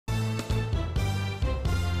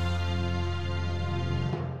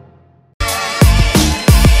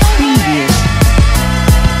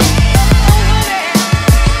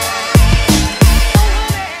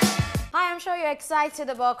excited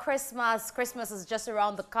about Christmas. Christmas is just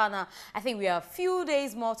around the corner. I think we are a few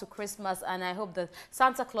days more to Christmas, and I hope that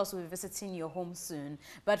Santa Claus will be visiting your home soon.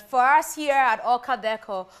 But for us here at Orca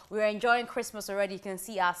Deco, we're enjoying Christmas already. You can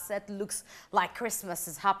see our set looks like Christmas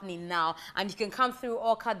is happening now. And you can come through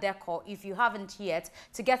Orca Deco if you haven't yet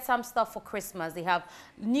to get some stuff for Christmas. They have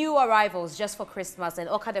new arrivals just for Christmas, and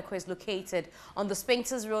Orca Deco is located on the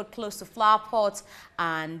Spinks Road close to Flower Pot,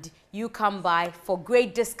 and you come by for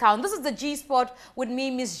great discount. This is the G-Spot with me,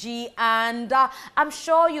 Mzgee, and I'm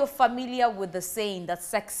sure you're familiar with the saying that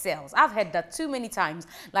sex sells. I've heard that too many times.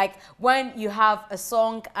 Like when you have a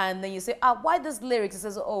song and then you say, why this lyrics? It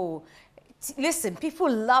says, oh, listen, people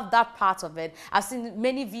love that part of it. I've seen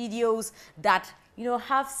many videos that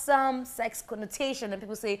have some sex connotation, and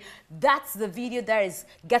people say that's the video that is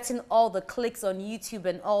getting all the clicks on YouTube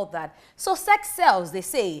and all that. So sex sells, they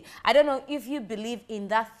say. I don't know if you believe in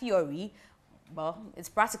that theory. Well, it's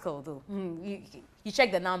practical though. You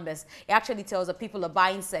check the numbers. It actually tells that people are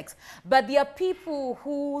buying sex. But there are people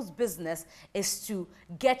whose business is to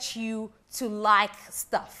get you to like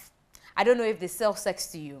stuff. I don't know if they sell sex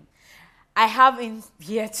to you. I have in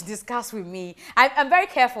here to discuss with me. I'm very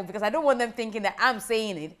careful because I don't want them thinking that I'm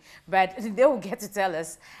saying it, but they will get to tell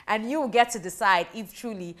us, and you will get to decide if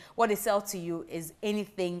truly what they sell to you is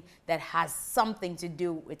anything that has something to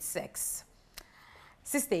do with sex.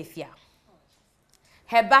 Sista Afia.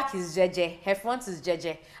 Her back is jeje, her front is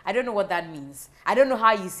jeje. I don't know what that means. I don't know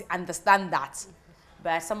how you understand that.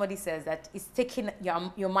 But somebody says that it's taking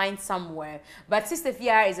your mind somewhere. But Sista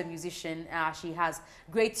Afia is a musician. She has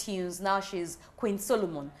great tunes. Now she's Queen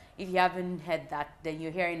Solomon. If you haven't heard that, then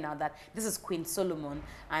you're hearing now that this is Queen Solomon.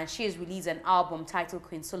 And she has released an album titled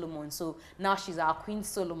Queen Solomon. So now she's our Queen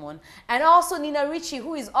Solomon. And also Nina Richie,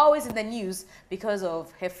 who is always in the news because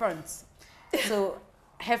of her front. So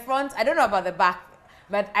her front, I don't know about the back,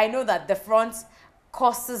 but I know that the front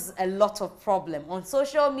causes a lot of problem on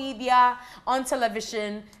social media, on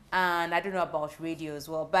television, and I don't know about radio as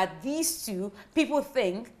well. But these two, people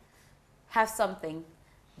think, have something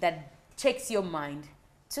that takes your mind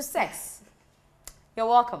to sex. You're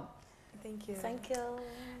welcome. Thank you. Thank you.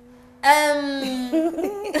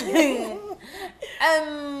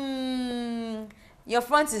 Your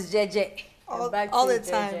front is JJ. All the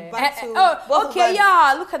time. Okay,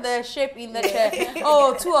 yeah, look at the shape in the chair.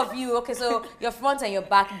 Oh, two of you. Okay, so your front and your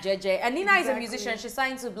back, JJ. And Nina is a musician. She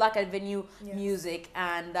signed to Black Avenue Music,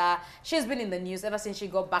 and she's been in the news ever since she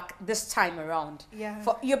got back this time around. Yeah.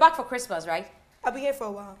 You're back for Christmas, right? I'll be here for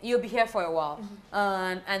a while. You'll be here for a while.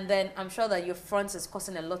 And then I'm sure that your front is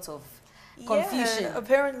causing a lot of confusion. Yeah,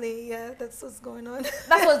 apparently, that's what's going on.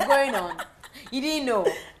 That's what's going on. You didn't know?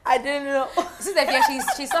 I didn't know. Sister Afia,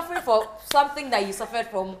 she's suffering for something that you suffered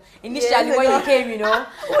from initially when you came,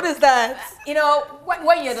 What is that?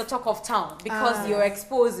 When you're the talk of town, because you're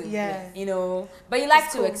exposing, but you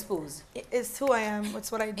like to expose. It's who I am.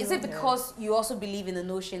 It's what I do. Is it because you also believe in the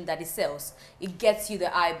notion that it sells? It gets you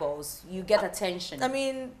the eyeballs. You get attention. I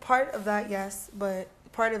mean, part of that, yes, but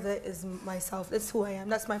part of it is myself. It's who I am.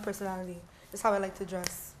 That's my personality. It's how I like to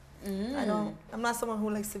dress. I'm not someone who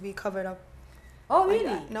likes to be covered up. Oh, really?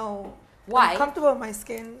 Like no. Why? I'm comfortable with my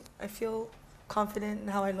skin. I feel confident in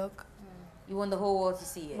how I look. You want the whole world to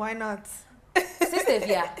see it. Why not? Sister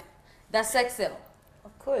Afia, does sex sell?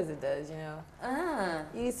 Of course it does,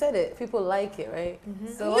 You said it. People like it, right?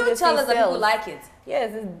 So you tell us that people like it.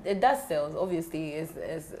 Yes, it does sell. Obviously,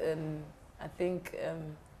 I think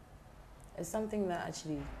it's something that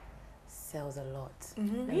actually sells a lot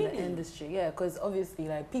in the industry. Yeah, because obviously,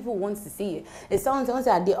 like, people want to see it. It sounds like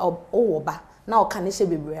I did now can it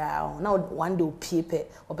be now one do people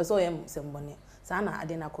or person somebody. Sana I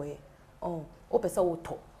didn't call it. Oh, person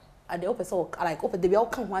top. I the person like open the be all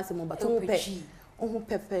come once more, but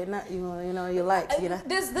pepper, you like,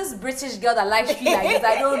 This British girl that likes you like this,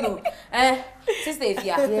 I don't know. Sister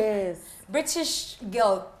Afia. Yes. British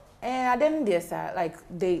girl. I didn't dare say like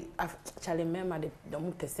they actually remember they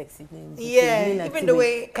don't put sexy names. Yeah, even the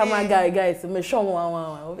way camera guys, me show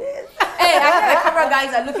one. Hey, I know the camera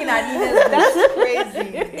guys are looking at you. That's crazy.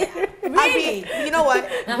 Really? You know what?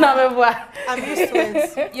 I'm used to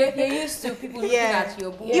it. You're used to people looking at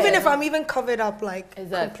your boobs. Even if I'm even covered up like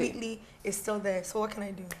completely, it's still there. So what can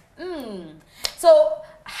I do? So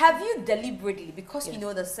have you deliberately, because you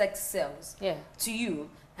know the sex sells to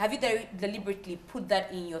you, have you deliberately put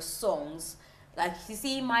that in your songs? Like, you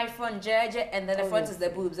see my front, Georgia, and then the front is the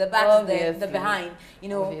boobs, the back is the behind.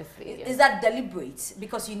 Is that deliberate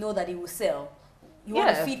because you know that it will sell? You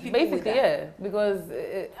want to feed people basically, with that? yeah, because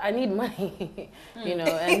I need money, you know,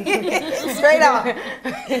 and straight up.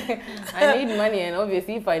 I need money, and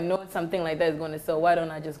obviously, if I know something like that is going to sell, why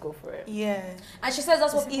don't I just go for it? Yeah. And she says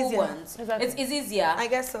that's what It's people easier. want. Exactly. It's easier. I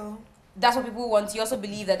guess so. That's what people want. You also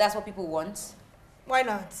believe that that's what people want. Why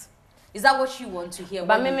not? Is that what you want to hear?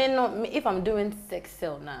 But if I'm doing sex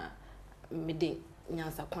sale now, me dey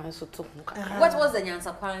nyansa kwan so to. What was the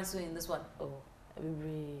nyansa kwansu in this one? Oh,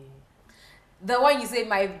 The one you say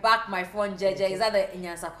my back, my front, jeje. Is that the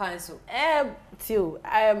nyansa kwansu? Too.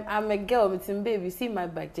 I'm a girl, baby. You see my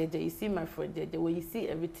back, jeje. You see my front, jeje. Well, you see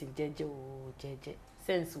everything, jeje. Oh, jeje.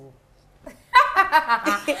 Sense.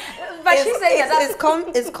 But she said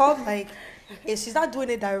it's called like. She's not doing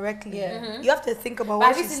it directly. Yeah. You have to think about But what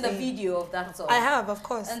have you she's seen the saying. video of that song? I have, of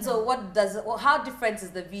course. And so how different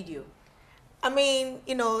is the video? I mean,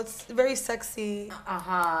 you know, it's very sexy. You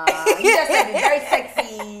just said it's very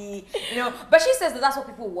sexy. You know, but she says that that's what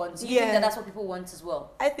people want. Do you think that that's what people want as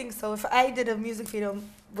well? I think so. If I did a music video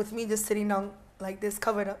with me just sitting down like this,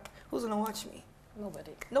 covered up, who's gonna watch me?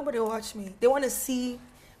 Nobody. Nobody will watch me. They want to see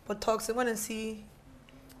buttocks. They want to see,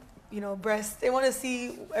 you know, breasts. They want to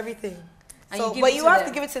see everything. And So, you but you have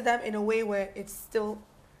to give it to them in a way where it's still,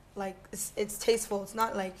 like, it's tasteful. It's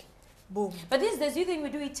not like, boom. But these days, do you think we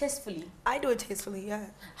do it tastefully? I do it tastefully, yeah.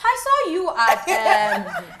 I saw you at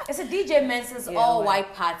it's a DJ Menson's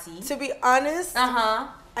all-white party. To be honest, I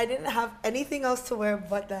didn't have anything else to wear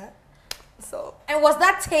but that. So. And was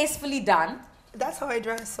that tastefully done? That's how I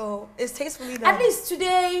dress, so it's tastefully done. At least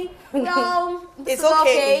today, well, it's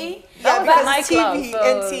okay. but Yeah, because TV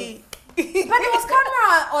and tea. But there was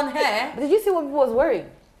camera on her. Did you see what people was wearing?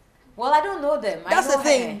 Well, I don't know them. That's I know the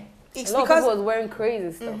thing. A lot of people was wearing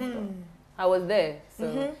crazy stuff. I was there.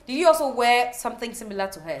 So. Did you also wear something similar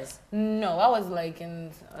to hers? No, I was like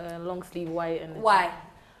in long sleeve white. And why?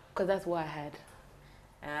 Because that's what I had.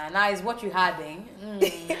 Now is what you had then.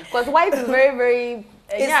 Because white is very, very.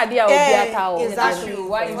 Exactly.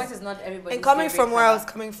 White is not everybody. And coming from where I was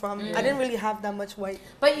coming from, I didn't really have that much white.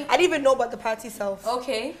 But I didn't even know about the party itself.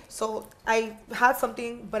 Okay. So I had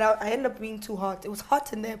something, but I ended up being too hot. It was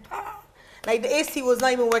hot in there. Like the AC was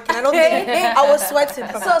not even working. I don't think I was sweating.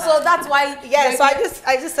 So that's why. Yeah. So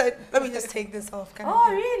I just said, let me just take this off.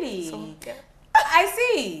 Really? So, yeah. I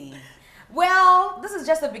see. Well, this is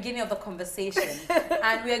just the beginning of the conversation,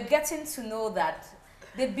 and we are getting to know that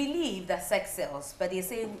they believe that sex sells, but they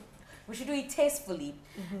say we should do it tastefully.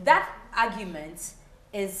 That argument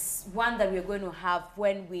is one that we're going to have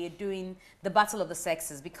when we're doing the battle of the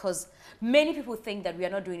sexes, because many people think that we are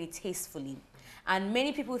not doing it tastefully, and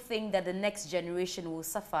many people think that the next generation will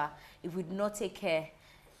suffer if we do not take care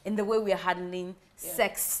in the way we are handling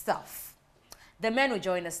sex stuff. The men will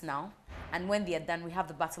join us now, and when they are done, we have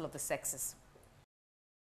the battle of the sexes.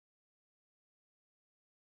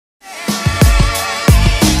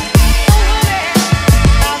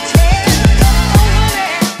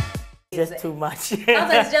 Just too much.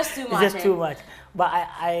 Sometimes it's just too much. It's just too much. But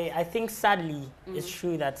I think sadly, it's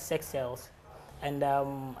true that sex sells. And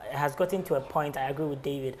it has gotten to a point, I agree with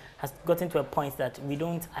David, has gotten to a point that we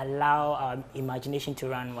don't allow our imagination to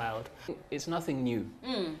run wild. It's nothing new.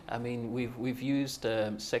 I mean, we've used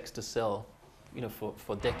sex to sell, you know,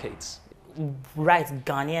 for decades. Right,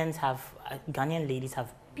 Ghanaian ladies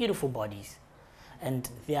have beautiful bodies, and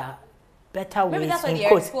there are better ways. Maybe that's why in they're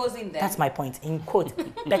quote, exposing them. That's my point. In quote,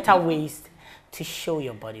 better ways to show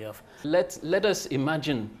your body off. Let us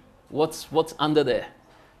imagine what's under there,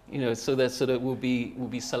 you know, so that we'll be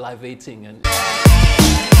salivating and.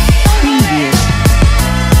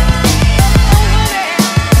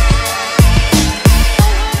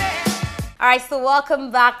 All right, so welcome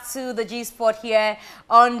back to the G Spot here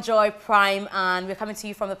on Joy Prime, and we're coming to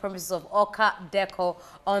you from the premises of Oka Deco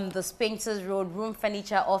on the Spinks Road. Room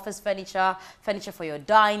furniture, office furniture, furniture for your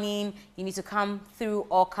dining. You need to come through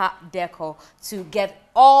Oka Deco to get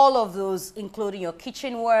all of those, including your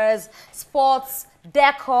kitchenwares, sports,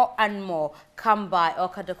 decor, and more. Come by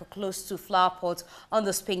Oka Deco close to Flower Pot on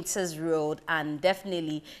the Spinks Road, and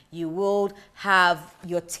definitely you will have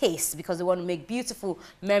your taste, because they want to make beautiful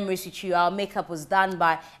memories with you. Our makeup was done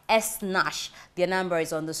by S. Nash. Their number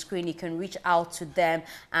is on the screen. You can reach out to them.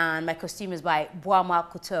 And my costume is by Boama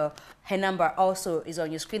Couture. Her number also is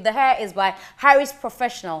on your screen. The hair is by Harry's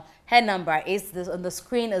Professional. Her number is on the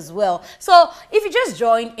screen as well. So if you just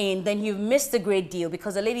join in, then you've missed a great deal,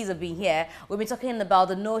 because the ladies have been here. We've been talking about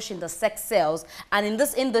the notion that sex sells. And in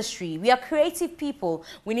this industry, we are creative people.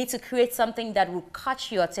 We need to create something that will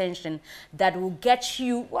catch your attention, that will get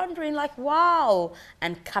you wondering like, wow,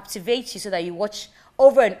 and captivate you so that you watch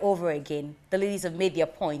over and over again. The ladies have made their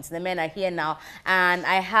points. The men are here now. And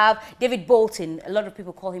I have David Bolton. A lot of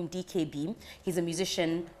people call him DKB. He's a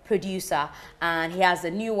musician, producer, and he has a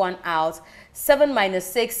new one out, 7 minus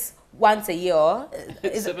 6 once a year.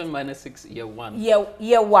 7 minus 6, year 1.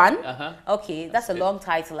 Year 1? Uh-huh. Okay, that's a long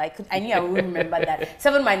title. I knew I would remember that.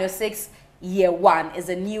 7 minus 6, year 1 is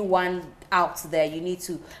a new one out there. You need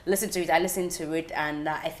to listen to it. I listened to it, and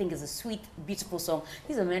I think it's a sweet, beautiful song.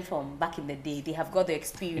 These are men from back in the day. They have got the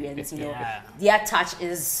experience, you know. Their touch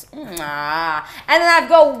is And then I've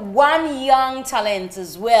got one young talent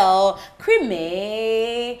as well,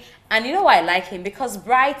 Krymi. And you know why I like him? Because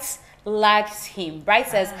Bright likes him. Bright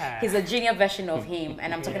says he's a junior version of him,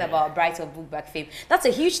 and I'm talking about Bright of Bookback fame. That's a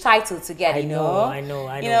huge title to get, I know. You know?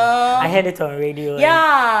 I heard it on radio.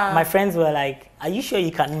 Yeah. My friends were like, "Are you sure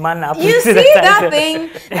you can man up?" You see that thing?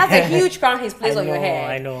 That's a huge crown he's placed on your head.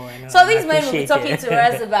 I know. So these men will be talking to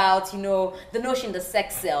us about, you know, the notion that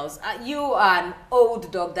sex sells. You are an old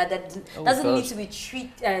dog that doesn't need to be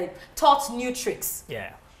taught new tricks.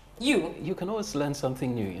 Yeah. You can always learn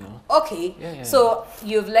something new, you know. Okay. Yeah. So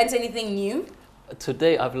you've learned anything new?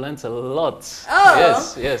 Today I've learned a lot.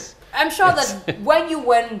 Oh. Yes. I'm sure that when you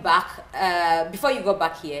went back, before you got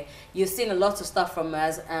back here, you've seen a lot of stuff from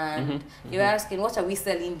us, and you're asking, what are we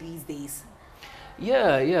selling these days?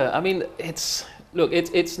 Yeah. I mean, it's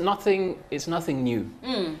nothing new.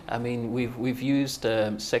 I mean, we've used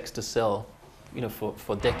sex to sell, you know,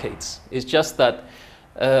 for decades. It's just that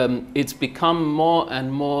it's become more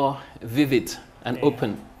and more vivid and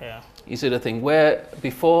open. Yeah. You see the thing where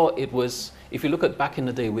before it was, if you look at back in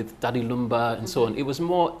the day with Daddy Lumba and so on, it was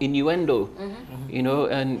more innuendo, you know,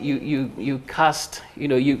 and you cast, you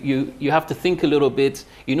know, you have to think a little bit.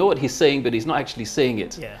 You know what he's saying, but he's not actually saying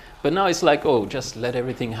it. Yeah. But now it's like, oh, just let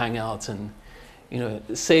everything hang out and, you know,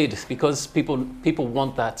 say it because people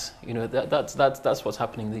want that. You know, that's what's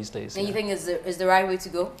happening these days. And you think is the right way to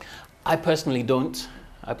go? I personally don't.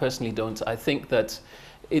 I think that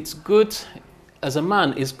it's good, as a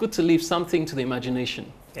man, it's good to leave something to the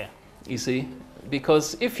imagination. Yeah. You see?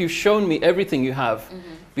 Because if you've shown me everything you have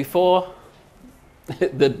before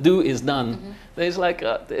the do is done, there's like,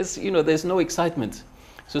 there's no excitement.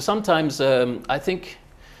 So sometimes I think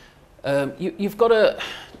you've got to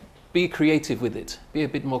be creative with it. Be a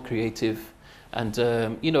bit more creative. And,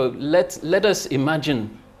 you know, let us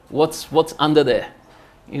imagine what's under there.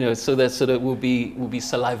 You know, so that we'll be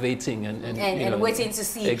salivating and waiting to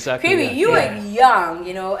see. Exactly. Krymi, you are young,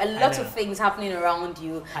 you know, a lot of things happening around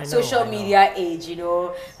you. Social media age, you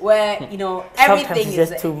know, where, you know, everything is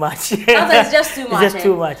just too much. Sometimes it's just too much. It's just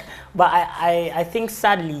too much. But I think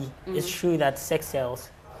sadly it's true that sex sells.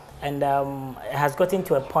 And it has gotten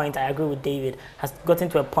to a point, I agree with David, has gotten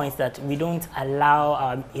to a point that we don't allow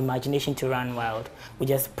our imagination to run wild. We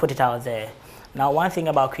just put it out there. Now, one thing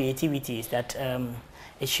about creativity is that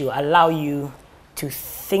it should allow you to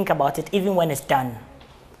think about it even when it's done,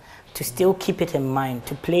 to still keep it in mind,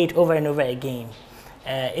 to play it over and over again.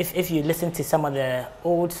 If you listen to some of the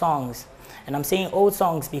old songs, and I'm saying old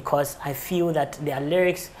songs because I feel that their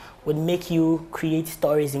lyrics would make you create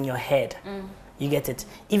stories in your head. You get it?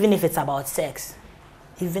 Even if it's about sex.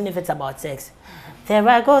 There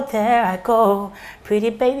I go,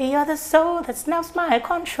 pretty baby, you're the soul that snaps my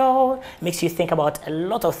control. Makes you think about a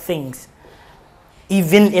lot of things.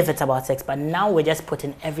 Even if it's about sex, but now we're just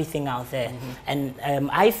putting everything out there. And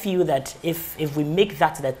I feel that if we make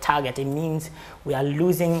that the target, it means we are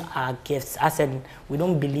losing our gifts. I said, we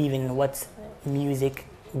don't believe in what music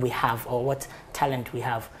we have or what talent we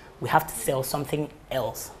have. We have to sell something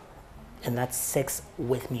else, and that's sex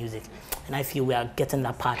with music. And I feel we are getting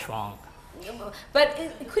that part wrong. But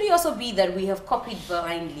could it also be that we have copied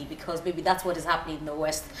blindly because maybe that's what is happening in the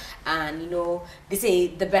West, and you know they say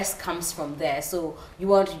the best comes from there, so you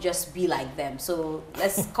want to just be like them, so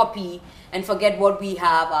let's copy and forget what we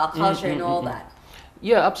have, our culture and all that.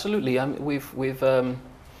 Yeah, absolutely. I mean, we've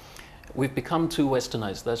become too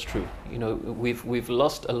westernized. That's true. You know, we've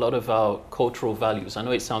lost a lot of our cultural values. I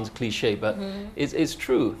know it sounds cliche, but it's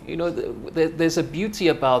true. You know, there's a beauty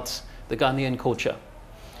about the Ghanaian culture.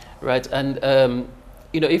 Right, and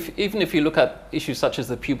you know, even if you look at issues such as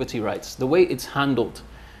the puberty rights, the way it's handled,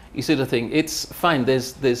 you see the thing. It's fine.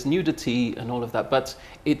 There's nudity and all of that, but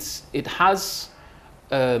there's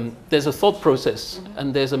a thought process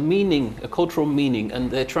and there's a meaning, a cultural meaning,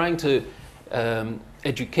 and they're trying to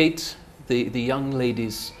educate the young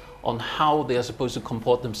ladies on how they are supposed to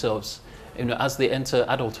comport themselves, you know, as they enter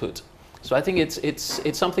adulthood. So I think it's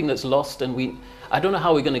something that's lost, and I don't know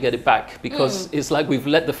how we're going to get it back, because it's like we've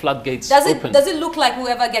let the floodgates open. Does it look like we'll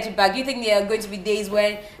ever get it back? Do you think there are going to be days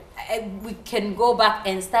when we can go back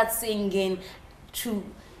and start singing to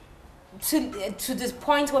this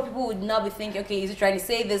point where people would now be thinking, okay, is he trying to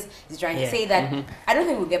say this? Is he trying to say that? I don't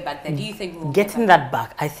think we'll get back there. Do you think we'll getting that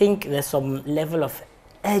back? I think there's some level of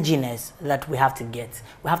edginess that we have to get.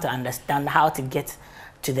 We have to understand how to get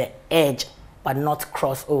to the edge, but not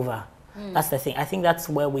cross over. That's the thing. I think that's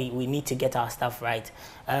where we need to get our stuff right.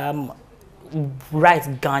 Right,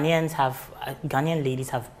 Ghanaian ladies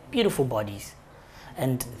have beautiful bodies,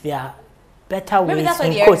 and there are better Maybe ways. That's why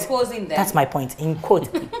in they're quote, exposing them. That's my point. In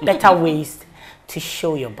quote, better ways to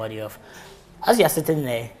show your body off. As you're sitting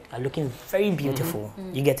there, you're looking very beautiful.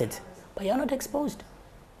 You get it, but you're not exposed.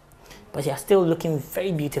 But you're still looking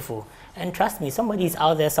very beautiful. And trust me, somebody's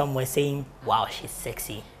out there somewhere saying, "Wow, she's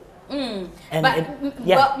sexy." And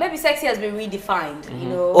but maybe sexy has been redefined, you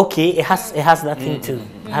know. Okay, it has that thing too.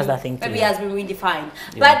 It has that thing too. Maybe it has been redefined.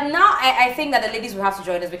 But now I think that the ladies will have to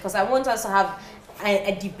join us, because I want us to have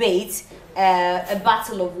a debate, a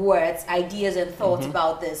battle of words, ideas and thoughts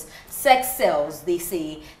about this. Sex sells, they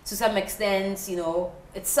say. To some extent, you know,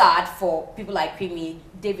 it's sad for people like Krymi.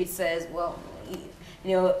 David says, well,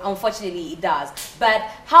 you know, unfortunately it does. But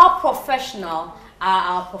how professional are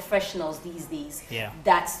our professionals these days? Yeah.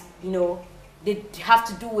 That, you know, they have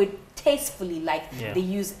to do it tastefully like they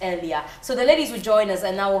used earlier. So the ladies will join us,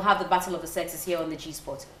 and now we'll have the battle of the sexes here on the G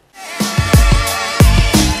Spot.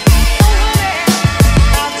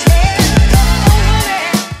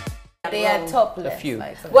 They are topless. A few.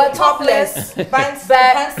 Well, topless. Pants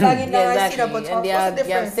sagging down, I see the Exactly. buttocks. And What's the their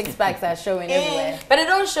difference? six packs are showing everywhere. But they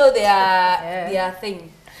don't show their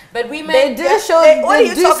thing. But women, They do show. What are They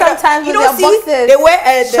you do talking about? sometimes You with don't their see, boxes. they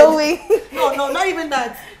wear showing. No, not even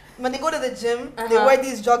that. When they go to the gym, they wear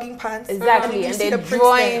these jogging pants. Exactly, you and see they're the pricks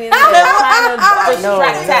drawing there. in the kind of No,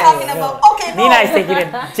 What are you talking about? Okay, no. Nina is taking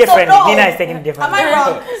it differently. no. Nina is taking it differently. Am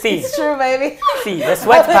I wrong? See, It's true, baby. see, the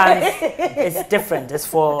sweatpants is different. It's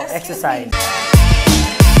for exercise.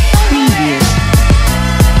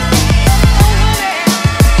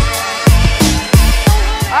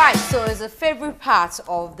 alright, so it's a favorite part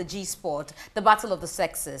of the G Sport, the battle of the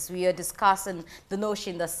sexes. We are discussing the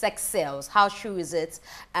notion that sex sells. How true is it?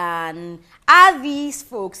 And are these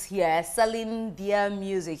folks here selling their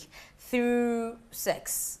music through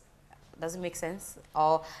sex? Does it make sense?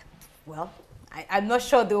 Or, well, I'm not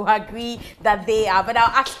sure they will agree that they are, but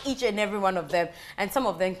I'll ask each and every one of them. And some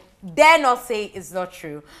of them dare not say it's not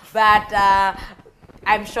true. But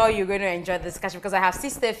I'm sure you're going to enjoy the discussion, because I have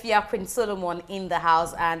Sista Afia, Queen Solomon in the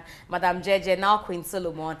house, and Madam Jeje, now Queen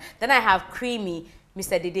Solomon. Then I have Krymi,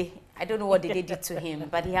 Mr. Dede. I don't know what Dede did to him,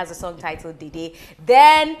 but he has a song titled Dede.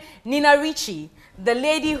 Then Nina Richie, the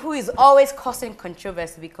lady who is always causing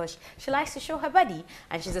controversy because she likes to show her body,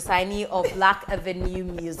 and she's a signee of Black Avenue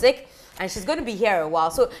Music, and she's going to be here a while.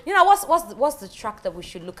 So, Nina, what's the track that we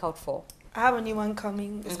should look out for? I have a new one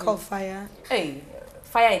coming. It's called Fire. Hey,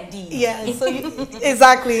 fire indeed. Yeah, so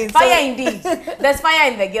exactly. Fire indeed. There's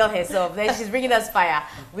fire in the girl herself. Then she's bringing us fire.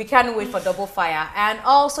 We can't wait for double fire. And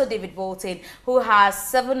also David Bolton, who has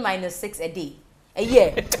 7 minus 6 a day. A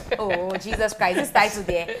year. Oh, Jesus Christ. This title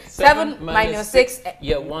there. 7 minus 6.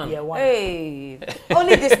 Year one. Hey.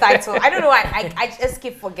 Only this title. I don't know why. I just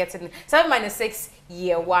keep forgetting. 7 minus 6,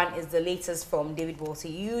 year 1 is the latest from David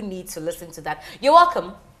Bolton. You need to listen to that. You're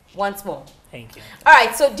welcome. Once more. Thank you. All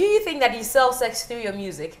right. So do you think that you sell sex through your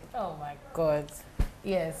music? Oh my God.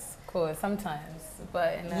 Yes, of course, sometimes.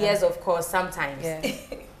 But Yes, of course, sometimes. yeah.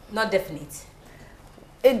 Not definite.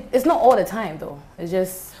 It's not all the time though. It's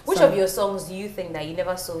just Which of your songs do you think that you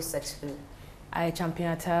never sold sex through? I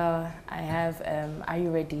Champion Tell, I have Are You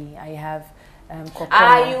Ready? I have Kokoro.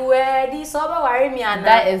 Are you ready? Soba worry me, Anna.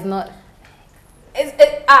 That is not.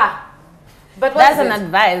 But That's an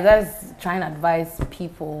advice. That's trying to advise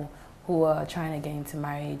people who are trying to get into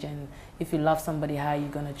marriage, and if you love somebody, how are you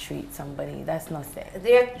gonna treat somebody? That's not sex.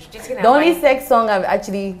 The only sex song I've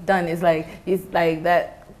actually done is like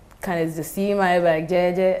that kind of the See My like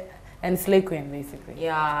JJ and Slay Queen basically.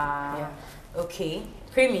 Yeah. Okay.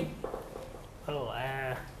 Krymi. Oh,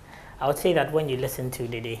 I would say that when you listen to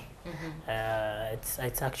Dede,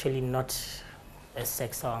 it's actually not a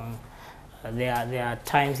sex song. There are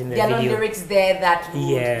times in the There are video. no lyrics there that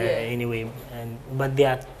would, Anyway, but there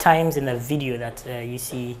are times in the video that you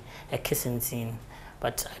see a kissing scene,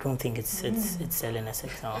 but I don't think it's selling a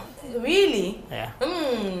sex song. Really? Yeah.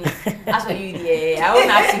 As for you, I won't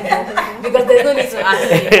ask you more, because there's no need to ask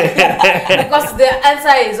me. Because the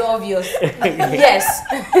answer is obvious. Yes.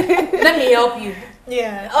 Let me help you.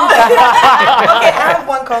 Yeah. Okay, I have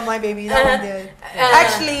one called My Baby. That one did.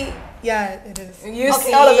 Actually, yeah, it is. You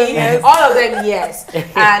see, all of them, yes. All of them, yes.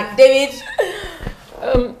 And David?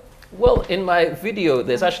 Well, in my video,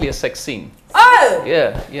 there's actually a sex scene. Oh!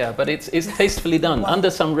 Yeah, but it's tastefully done under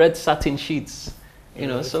some red satin sheets. You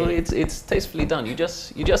know, so it's tastefully done. You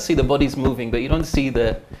just see the bodies moving, but you don't see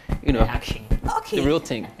the, you know, action. Okay. the real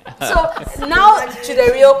thing. So now to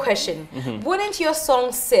the real question. Wouldn't your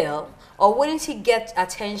song sell, or wouldn't it get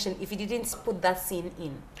attention if you didn't put that scene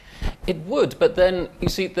in? It would, but then you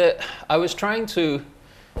see I was trying to,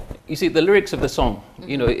 you see the lyrics of the song.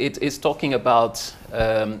 You know, it's talking about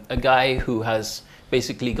a guy who has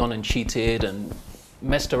basically gone and cheated and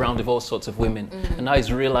messed around with all sorts of women, and now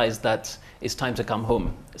he's realized that it's time to come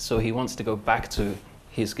home. So he wants to go back to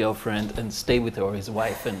his girlfriend and stay with her, or his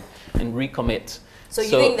wife, and recommit. So you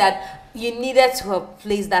think that you needed to have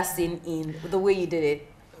placed that scene in the way you did it?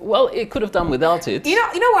 Well, it could have done without it. You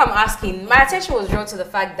know what I'm asking? My attention was drawn to the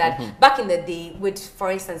fact that back in the day, with, for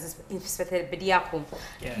instance, Inspector Bediako,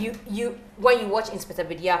 when you watch Inspector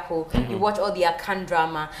Bediako, you watch all the Akan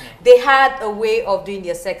drama, they had a way of doing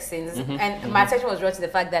their sex scenes, and my attention was drawn to the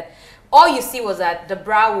fact that all you see was that the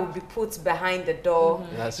bra will be put behind the door.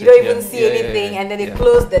 You don't even see anything, and then they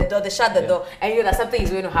close the door, they shut the door, and you know that something is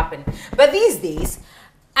going to happen. But these days,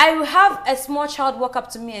 I will have a small child walk up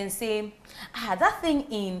to me and say, "Ah, that thing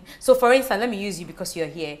in." So for instance, let me use you because you're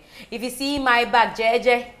here. If you see my bag,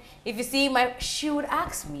 JJ, if you see my, she would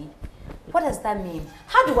ask me, what does that mean?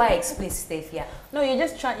 How do I explain, Sista Afia? No,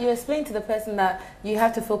 you explain to the person that you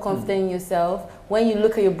have to feel confident in yourself. When you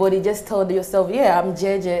look at your body, just tell yourself, yeah, I'm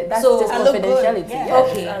JJ. That's So, just I look confidentiality.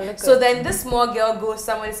 good. Yeah. Okay, so then this small girl goes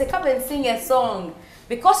somewhere and say, come and sing a song.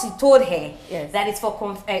 Because you told her that it's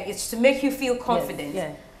for it's to make you feel confident.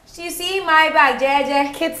 Yeah. So you see my bag,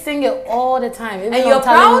 JJ. Kids sing it all the time. Even And you're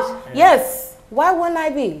proud? Yes. Why wouldn't I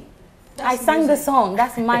be? I sang the song.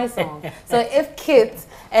 That's my song. So if kids,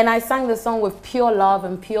 and I sang the song with pure love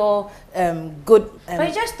and pure good. But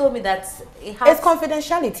you just told me that it has. It's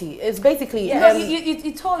confidentiality. It's basically. No,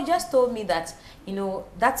 you just told me that, you know,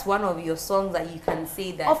 that's one of your songs that you can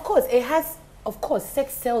say that. Of course, it has. Of course,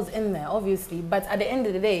 sex sells in there, obviously, but at the end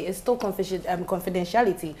of the day, it's still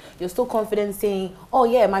confidentiality. You're still confident saying, oh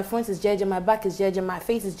yeah, my front is JJ, my back is JJ, my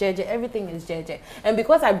face is JJ, everything is JJ. And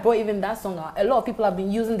because I brought even that song out, a lot of people have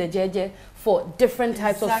been using the JJ for different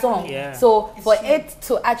types of songs. Yeah. So for it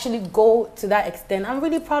to actually go to that extent, I'm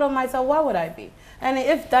really proud of myself. Why would I be? And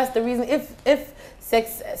if that's the reason, if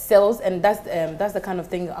sex sells and that's the kind of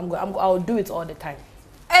thing I'll do it all the time.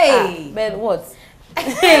 Hey, but what?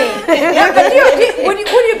 Would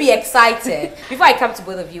you be excited, before I come to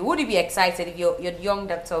both of you, would you be excited if your young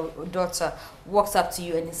daughter walks up to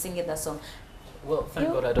you and is singing that song? Well, thank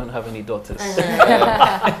God I don't have any daughters.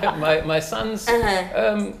 My sons,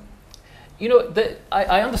 you know,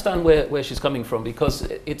 I understand where she's coming from, because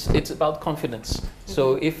it's about confidence.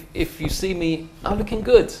 So if you see me, I'm looking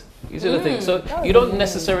good. You see the thing. So you don't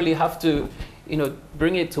necessarily have to, you know,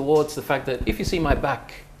 bring it towards the fact that if you see my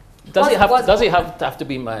back, does it have to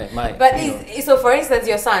be my But so for instance,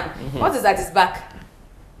 your son, what is at his back?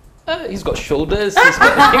 He's got shoulders, he's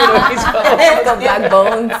got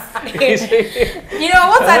backbones. You know,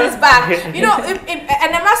 what's at his back? You know,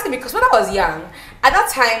 and I'm asking because when I was young, at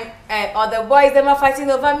that time, all the boys, they were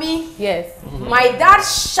fighting over me. Yes. My dad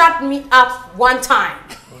shut me up one time.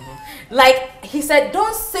 Like, he said,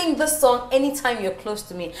 don't sing this song anytime you're close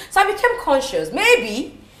to me. So I became conscious.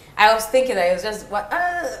 Maybe I was thinking that it was just,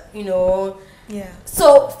 you know. Yeah.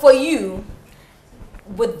 So for you,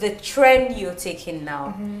 with the trend you're taking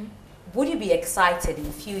now, would you be excited in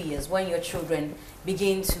a few years when your children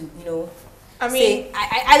begin to, you know, say,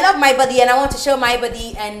 I love my body and I want to show my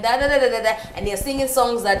body and and they're singing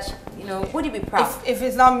songs that, you know, would you be proud? If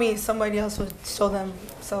it's not me, somebody else would show them.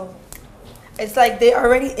 So it's like they're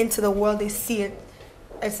already into the world, they see it.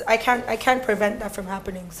 I can't prevent that from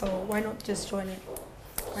happening, so why not just join it?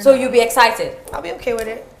 So you'll be excited? I'll be okay with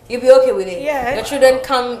it. You'll be okay with it? Yeah. Your children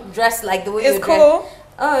come dressed like the way you dress? It's cool.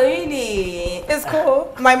 Oh, really? It's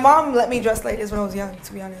cool. My mom let me dress like this when I was young,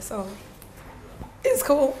 to be honest, so it's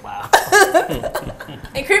cool. Wow.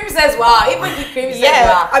 And Krymi says wow. Even Krymi says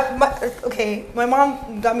wow. Okay, my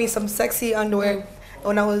mom got me some sexy underwear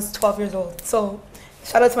when I was 12 years old, so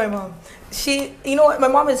shout out to my mom. She, you know what, my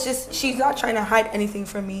mom is just, she's not trying to hide anything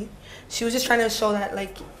from me. She was just trying to show that,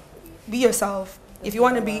 like, be yourself. If you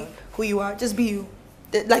want to be who you are, just be you.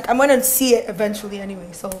 Like, I'm going to see it eventually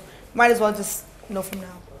anyway, so might as well just know from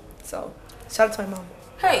now. So, shout out to my mom.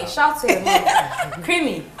 Hey, shout out to your mom.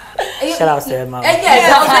 Krymi. Shout out to your mom.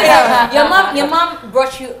 Yes, your mom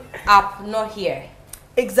brought you up, not here.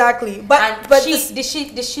 Exactly. But did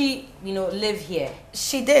she, you know, live here?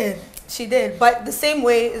 She did. But the same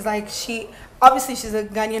way is like obviously she's a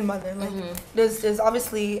Ghanaian mother. Like there's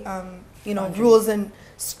obviously you know, rules and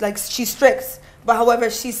like she's strict. But however,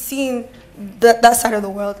 she's seen that side of the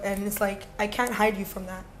world, and it's like I can't hide you from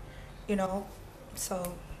that, you know.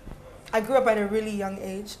 So I grew up at a really young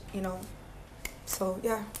age, you know. So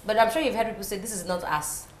yeah. But I'm sure you've heard people say this is not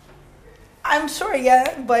us. I'm sure,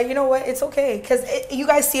 yeah, but you know what? It's okay because you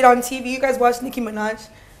guys see it on TV. You guys watch Nicki Minaj,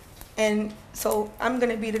 and so I'm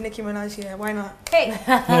gonna be the Nicki Minaj here. Why not? Hey,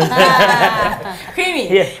 Krymi.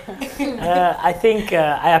 Yeah. I think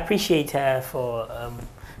I appreciate her for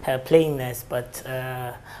her playingness, but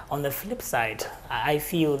on the flip side, I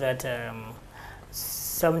feel that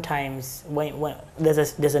sometimes when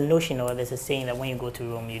there's a notion or there's a saying that when you go to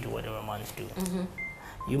Rome, you do what the Romans do.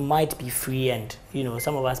 You might be free, and you know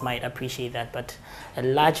some of us might appreciate that, but a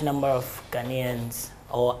large number of Ghanaians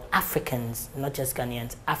or Africans, not just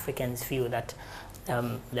Ghanaians, Africans feel that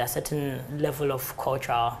there are certain level of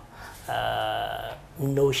cultural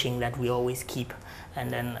notion that we always keep,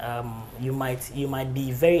 and then you might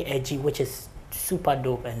be very edgy, which is super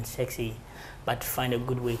dope and sexy, but find a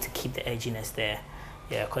good way to keep the edginess there.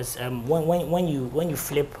 Yeah, because when you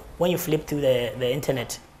flip through the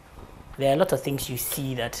internet, there are a lot of things you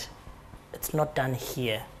see that it's not done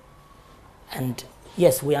here. And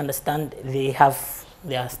yes, we understand they have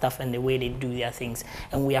their stuff and the way they do their things,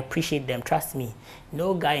 and we appreciate them. Trust me,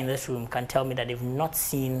 no guy in this room can tell me that they've not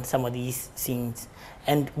seen some of these scenes.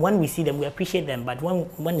 And when we see them, we appreciate them. But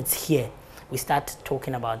when it's here, we start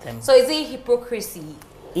talking about them. So is it hypocrisy?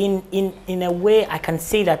 In a way, I can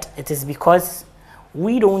say that it is because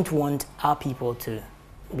we don't want our people to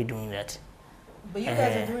be doing that. But you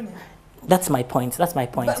guys are doing it. That's my point. That's my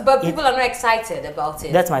point. But people are not excited about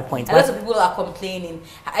it. That's my point. A lot of people are complaining.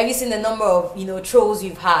 Have you seen the number of trolls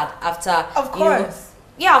you've had after? Of course.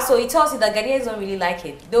 Yeah, so it tells you that Ghanaians don't really like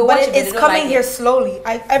it. But it's coming here slowly.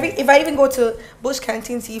 If I even go to Bush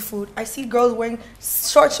Canteen Seafood, I see girls wearing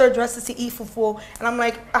short dresses to eat fufu, and I'm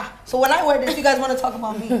like, so when I wear this, you guys want to talk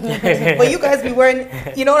about me? But you guys be wearing,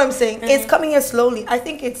 you know what I'm saying? It's coming here slowly. I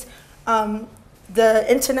think it's the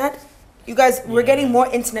internet. You guys, we're getting more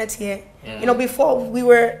internet here. Yeah. You know, before we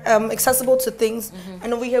were accessible to things,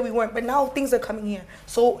 and over here we weren't. But now things are coming here.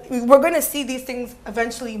 So we're going to see these things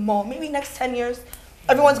eventually more. Maybe next 10 years,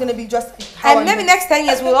 everyone's going to be dressed like how and maybe next 10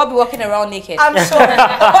 years, we'll all be walking around naked. I'm sure.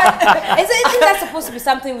 Isn't that supposed to be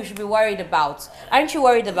something we should be worried about? Aren't you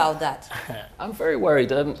worried about that? I'm very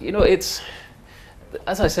worried. You know, it's,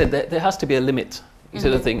 as I said, there has to be a limit, is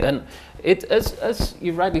the thing. And it, as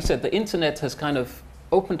you rightly said, the internet has kind of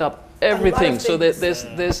opened up everything, so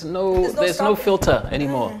there's no filter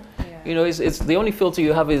anymore. You know, it's the only filter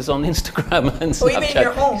you have is on Instagram and Snapchat. Or even in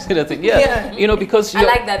your home. Yeah. You know, because I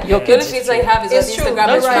like that. The only filter you have is on Instagram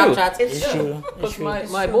and Snapchat. It's true. Because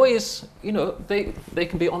my boys, you know, they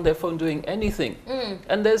can be on their phone doing anything,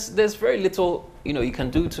 and there's very little you can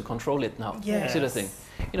do to control it now. Yeah. You see the thing.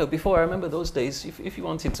 You know, before, I remember those days, if you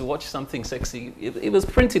wanted to watch something sexy, it was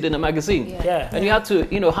printed in a magazine. And you had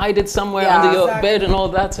to, hide it somewhere under your bed and all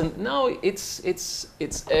that. And now it's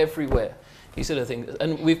everywhere. You see the thing.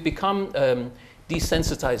 And we've become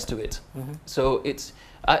desensitized to it. So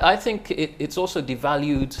I think it's also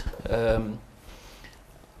devalued,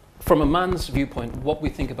 from a man's viewpoint, what we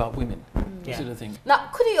think about women. You see the thing. Now,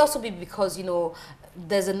 could it also be because,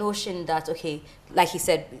 there's a notion that, okay, like he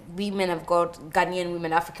said, women have got, Ghanaian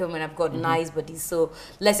women, African women have got nice bodies, so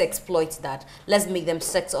let's exploit that. Let's make them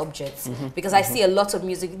sex objects. Because I see a lot of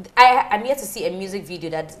music. I'm yet to see a music video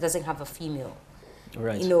that doesn't have a female.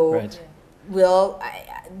 Right. Right. Well,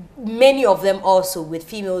 many of them also with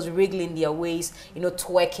females wriggling their waist,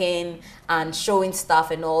 twerking and showing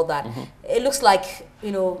stuff and all that. It looks like,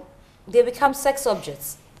 they become sex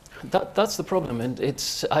objects. That's the problem, and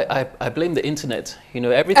it's I blame the internet.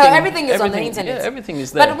 Everything is on the internet. Yeah, everything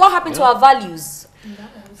is there. But what happened to our values?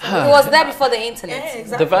 It was there before the internet. Yeah,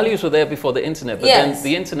 exactly. The values were there before the internet, but then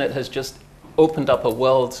the internet has just opened up a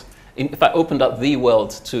world. In fact, opened up the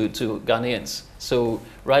world to Ghanaians. So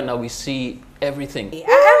right now we see everything.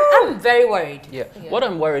 I'm very worried. Yeah. What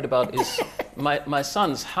I'm worried about is my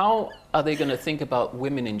sons. How are they going to think about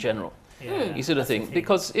women in general? You see the thing?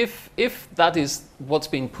 Because if that is what's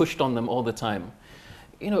being pushed on them all the time,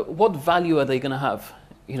 what value are they going to have?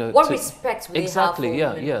 What respect will they have for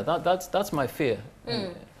women? Yeah. That's my fear.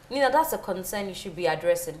 Nina, that's a concern you should be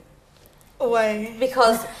addressing. Why?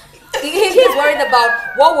 Because he's worried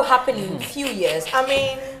about what will happen in a few years. I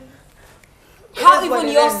mean, how even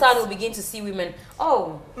your son will begin to see women.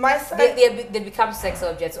 Oh, my son, they become sex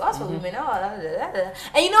objects. So as for women,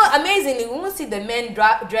 and amazingly, we won't see the men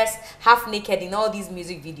dressed half naked in all these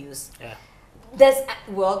music videos. There's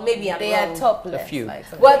well, maybe I'm They wrong. are topless. A few. Like,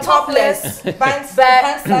 Well, topless, Pants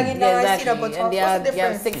sagging down. I see exactly. the buttocks. And What's the their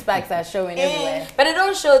difference? six packs are showing everywhere. but they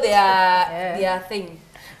don't show their thing.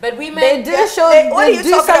 But women, They do show. What are They you do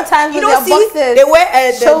talking about? sometimes You with don't their see? boxes. They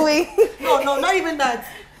wear showing. No, not even that.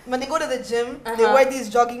 When they go to the gym, they wear these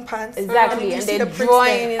jogging pants. Exactly, you and see they're the pricks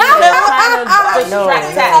drawing there. in the kind of No, What are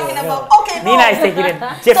you talking about? Okay, no. Nina is taking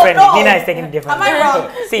it differently. no. Nina is taking it differently. Am I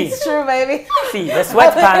wrong? See, It's true, baby. see, the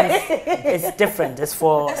sweatpants is different. It's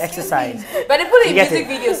for exercise. but they put it in You get music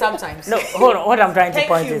it? videos sometimes. No, hold on. What I'm trying to Thank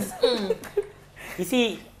point you. is, you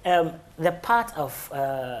see, the part of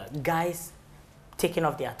guys taking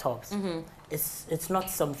off their tops, it's not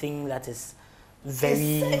something that is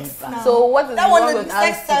very It's sex bad. now. So what is That wrong one with is us?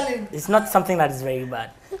 sex selling. It's not something that is very bad.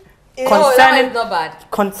 No, that one Concerning, is not bad.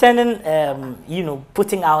 concerning you know,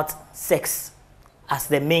 putting out sex as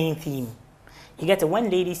the main theme, you get it when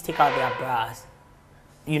ladies take out their bras,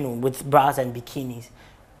 you know, with bras and bikinis.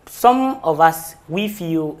 Some of us, we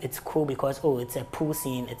feel it's cool because, oh, it's a pool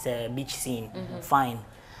scene, it's a beach scene, fine.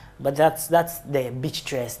 But that's the beach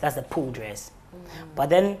dress, that's the pool dress. But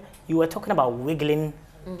then you were talking about wiggling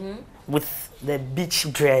with the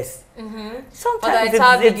beach dress. Sometimes But that's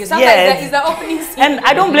it's, video. it's, Sometimes yeah, it's the opening scene. and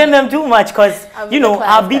I don't blame them too much because, I'm you the know, class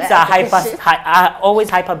our for beats that. are always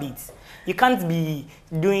hyper beats. You can't be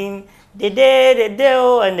doing the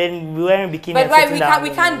and then wearing bikini. But and why sitting down. we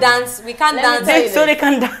can't dance? We can't Let me dance. tell you So they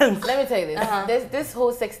can dance. Let me tell you this. This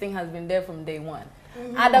whole sex thing has been there from day one.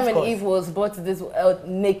 Adam and course. Eve was brought to this world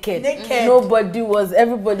naked. Naked. Everybody was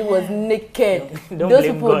naked. Don't Those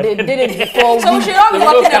blame people, God. they did it before So we should not be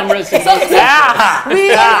There's no walking up. cameras. Ah!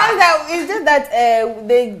 It's just that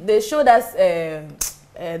they showed us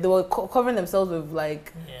they were covering themselves with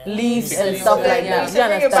like leaves and stuff like Yeah. that. So Do you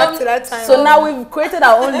bring it understand? back to that time. So now we've created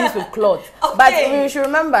our own leaves with cloth. Okay. But we should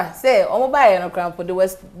remember, say, Omobaya and Okrampo, they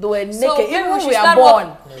were naked. So Even we when should we are start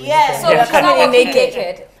born. Yeah. So Yeah. we should not Coming in walk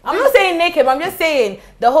naked. I'm not saying naked, but I'm just saying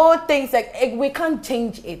the whole thing's like we can't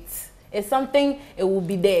change it. It's something, it will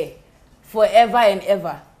be there forever and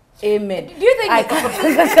ever. Amen. Do you think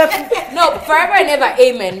no, forever and ever,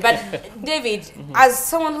 amen. But David, as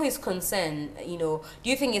someone who is concerned, you know, do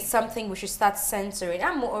you think it's something we should start censoring?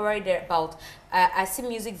 I'm already there about. I see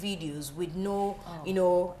music videos with no, you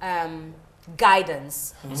know,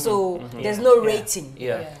 guidance. So there's no rating.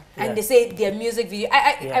 Yeah. And they say their music video.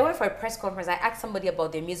 I went for a press conference. I asked somebody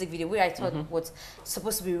about their music video, where I thought was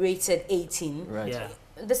supposed to be rated 18. Right. Yeah.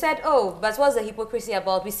 They said, oh, but what's the hypocrisy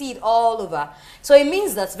about? We see it all over. So it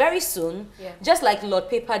means that very soon, just like Lord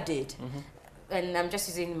Paper did, and I'm just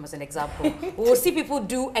using him as an example, we will see people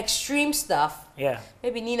do extreme stuff. Yeah.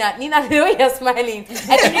 Maybe Nina, the way you're smiling,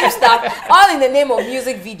 extreme stuff, all in the name of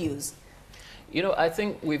music videos. You know, I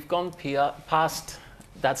think we've gone past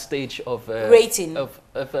that stage of Rating. of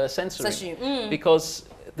censoring, Censoring. because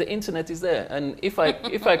the internet is there, and if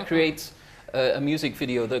I create a music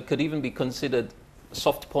video that could even be considered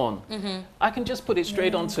soft porn, I can just put it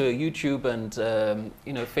straight onto YouTube and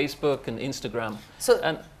you know, Facebook and Instagram. So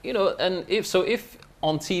And you know, and if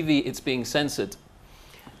on TV it's being censored,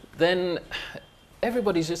 then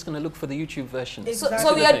everybody's just going to look for the YouTube version.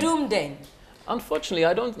 so we are doomed then. Unfortunately,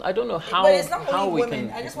 I don't know how But it's not how only we women.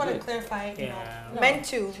 can. I just want to do it. clarify, you Yeah. know, men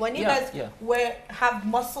too. When you Yeah, guys yeah. have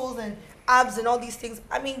muscles and abs and all these things,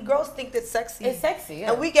 I mean, girls think that's sexy. It's sexy,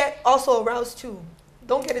 yeah. And we get also aroused too.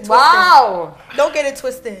 Don't get it twisted. Wow. Don't get it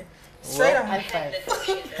twisted. Straight High up. five.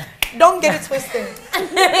 Don't get it twisted.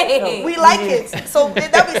 We like it. So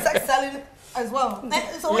that be sex selling as well.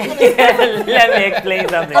 So we're gonna Let me explain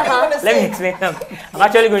something. Uh-huh. Let me explain something. I'm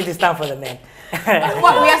actually going to stand for the men.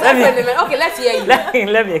 What, we are suffering, man. Okay, let's hear you.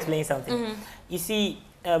 Let me explain something. You see,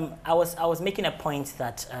 I was making a point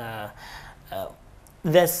that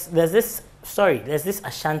there's this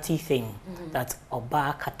Ashanti thing that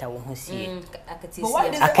Oba Kata won't see. But why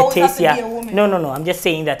does it always have to be a woman? No. I'm just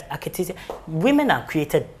saying that Akatesia, women are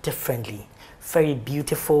created differently, very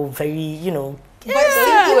beautiful, very, you know. But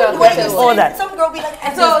Yeah. even when you All say that. some girl be like,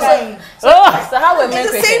 So- Oh! So how were men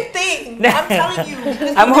it's the created? same thing. I'm telling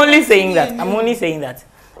you. I'm only saying that. I'm only saying that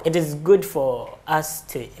it is good for us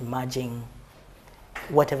to imagine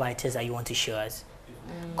whatever it is that you want to show us.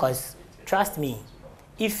 Because trust me,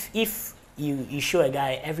 if you show a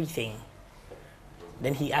guy everything,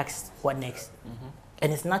 then he asks what next.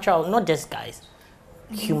 And it's natural, not just guys,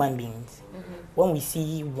 human beings. When we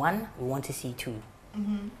see one, we want to see two.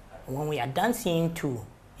 When we are done seeing two,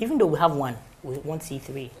 even though we have one, we won't see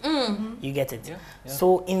three. You get it? Yeah.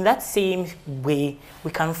 So in that same way,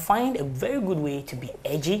 we can find a very good way to be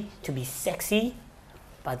edgy, to be sexy,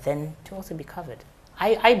 but then to also be covered.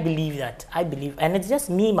 I believe that. And it's just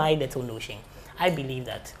me, my little notion. I believe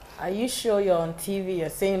that Are you sure you're on TV? You're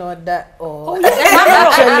saying all that, or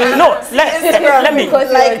No, let me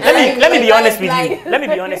be honest with you. Let me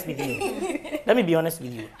be honest with you. Let me be honest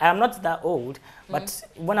with you. I am not that old, but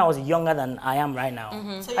when I was younger than I am right now,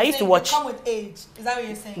 So I used to watch. Come with age. Is that what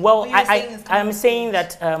you're saying? Well, What you're saying is come I'm with saying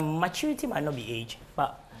age. that maturity might not be age,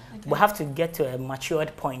 but we have to get to a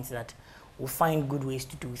matured point that we'll find good ways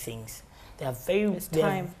to do things. There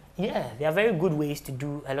are there are very good ways to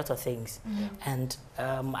do a lot of things, and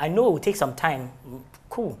I know it will take some time.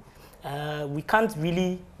 Cool. We can't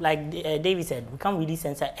really, like David said, we can't really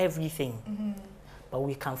censor everything, but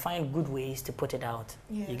we can find good ways to put it out.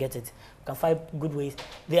 Yeah. You get it? We can find good ways.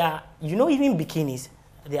 There are, even bikinis.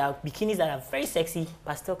 There are bikinis that are very sexy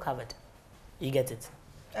but still covered. You get it?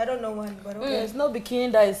 I don't know one, but okay. there's no bikini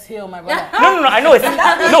that is here, my brother. No, I know it's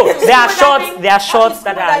no. There are shorts. There are shorts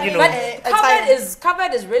that are, But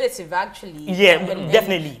covered is relative, actually. Yeah,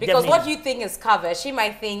 definitely. Because what you think is covered, she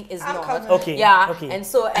might think is I'm not. covered. Okay. Yeah. Okay. And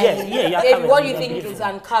so, covered. what you You're think beautiful. is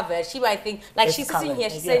uncovered, she might think like It's she's sitting covered. here.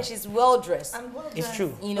 She's Yeah. saying she's well dressed. I'm well It's dressed.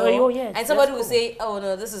 true. You know, Oh, yeah, and somebody will that's say, "Oh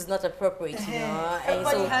no, this is not appropriate." You know, and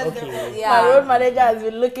Everybody so has their Okay. own. yeah. My road manager has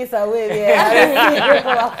been looking away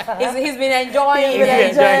there. He's been enjoying He's it.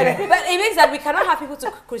 enjoying it. But it means that we cannot have people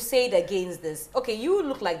to crusade against this. Okay, you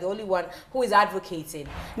look like the only one who is advocating.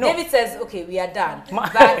 No. David says, okay, we are done. My,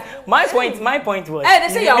 But my point was. hey,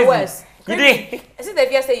 they say you're worse. You did. I see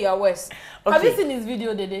the say you're worse. Have you Okay. seen his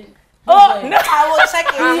video, Dede? Oh no. I will check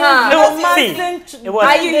it. Uh-huh. See, it was.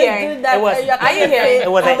 Are you hearing? It was- Are you hearing?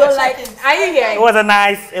 It was I a- don't like. Are you It hearing? was a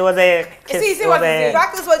nice. It was a kiss. See it what was he a, said.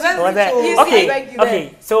 Practice what you it was a, do. You see, okay. Thank you.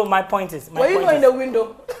 Okay. So my point is. Were you not in the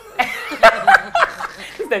window?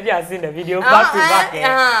 Sista Afia has seen the video back to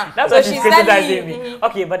back. That's So why she's she's criticizing telling me. you,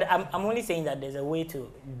 Okay, but I'm only saying that there's a way to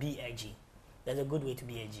be edgy. There's a good way to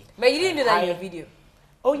be edgy. But you didn't do that in your video.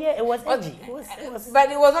 Oh yeah, it was edgy. It was.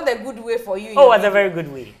 But it was not a good way for you. in Oh, it your was a video. very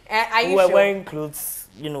good way. Are We you were sure? wearing clothes,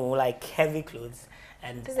 like heavy clothes,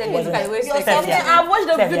 and This is a it wasn't- look at waist You're section. something- I watched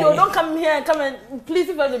the Sista video. Afia. Don't come here and come and please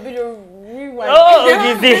if the video rewind. Oh,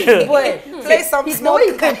 okay, This see. boy. Play some He's the smoke. way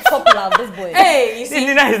you can talk loud, this boy. Hey, you see.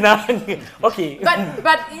 Nina is now okay.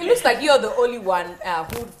 But it looks like you're the only one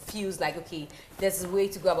who feels like, okay, there's a way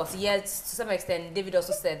to go about it. Yes, to some extent, David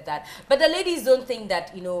also said that. But the ladies don't think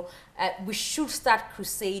that, we should start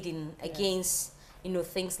crusading against,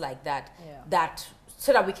 things like that. Yeah. That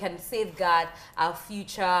so that we can safeguard our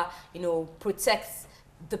future, protect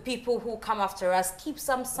the people who come after us, keep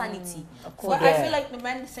some sanity. Of course. But I Yeah. feel like the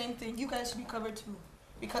men, the same thing. You guys should be covered too.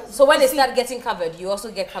 Because So when you they see, start getting covered, you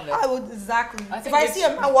also get covered. I would exactly. I If think I it's- see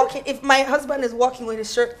a man walking, if my husband is walking with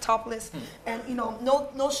his shirt topless and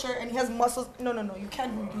no shirt and he has muscles, no, you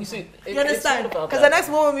can't do You that. see, You understand? Because Because the next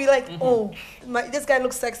moment we like, oh, this guy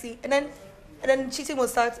looks sexy, and then cheating will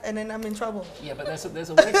start, and then I'm in trouble. Yeah, but there's a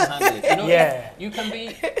way to handle it. Yeah. You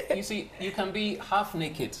can be half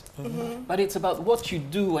naked, but it's about what you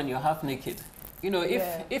do when you're half naked.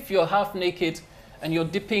 If you're half naked and you're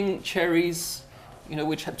dipping cherries,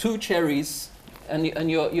 which have 2 cherries,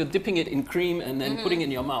 and you're dipping it in cream and then putting it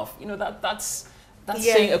in your mouth, that's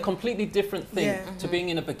Yeah. saying a completely different thing Yeah. to being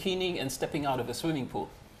in a bikini and stepping out of a swimming pool.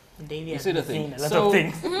 Davey You has see the been thing. saying a lot So of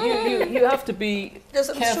things. you have to be There's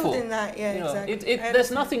some careful. truth in that, yeah, exactly. There's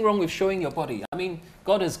understand. nothing wrong with showing your body. I mean,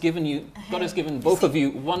 God has given both of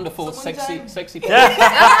you wonderful, Someone sexy, died. sexy.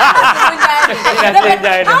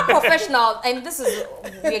 How professional, and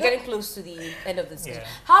we are getting close to the end of this. Yeah.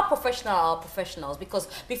 How professional are professionals? Because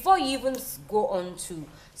before you even go on to,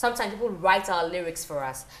 sometimes people write our lyrics for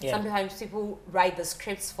us. Yeah. Sometimes people write the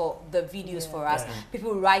scripts for the videos for us. Yeah.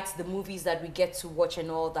 People write the movies that we get to watch and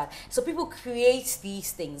all that. So people create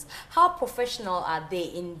these things. How professional are they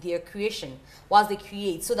in their creation whilst they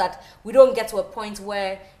create, so that we don't get to a point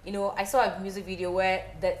where, I saw a music video where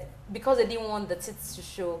because they didn't want the tits to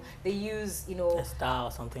show, they use, A star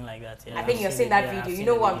or something like that. Yeah, I think I've you've seen seen it. that Yeah, I've video. You seen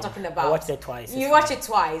know the what I'm video. talking about. I watched it twice. You It's watch fine. it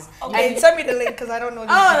twice. Okay, And, send me the link because I don't know.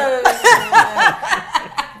 This oh, video.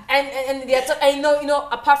 and they're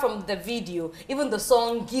apart from the video, even the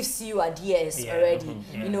song gives you ideas Yeah, already.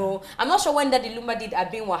 yeah. I'm not sure when Daddy Lumba did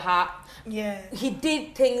Abin Waha. Yeah. He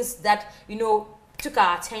did things that took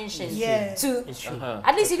our attention. Yeah. To It's true.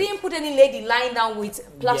 at least he didn't put any lady lying down with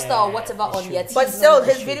plaster or Yeah, whatever it's on true. their teeth. But still,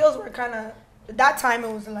 his true. videos were kind of. That time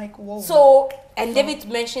it was like whoa. So, and David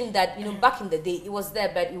mentioned that back in the day it was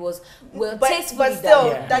there, but it was tastefully but still,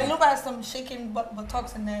 done. Yeah. Danny Luba has some shaking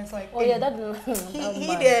buttocks in there. It's like, Oh yeah, that.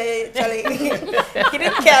 he did, Charlie. He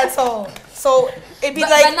didn't care at all. So it'd be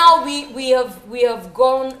But like, now we have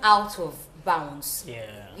gone out of bounds. Yeah.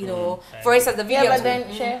 For instance, the video. Yeah, but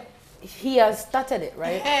then share. he has started it,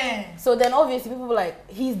 right? So then obviously people were like,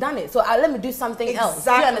 he's done it, so let me do something else.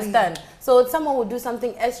 Do you understand? So someone would do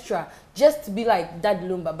something extra just to be like Dad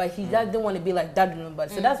Lumba, but he doesn't want to be like Dad Lumba.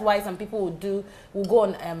 So that's why some people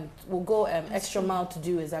will go extra mile to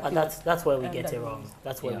do exactly. That's where we get it wrong.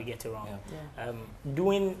 That's where we get it wrong.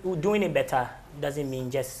 Doing it better doesn't mean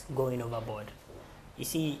just going overboard. You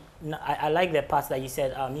see, I like the part that you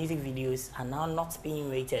said music videos are now not being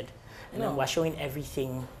rated. And then we're showing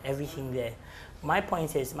everything there. My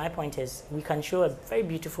point is, we can show a very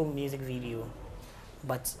beautiful music video,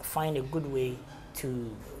 but find a good way to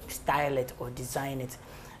style it or design it.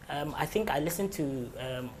 I think I listened to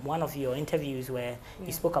one of your interviews where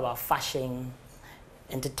you spoke about fashion,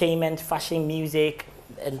 entertainment, fashion, music,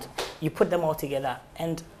 and you put them all together.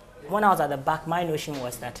 And when I was at the back, my notion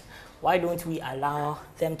was that why don't we allow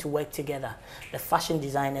them to work together? The fashion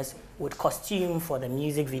designers would costume for the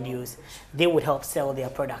music videos. They would help sell their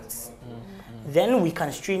products. Then we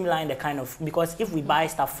can streamline the kind of, because if we buy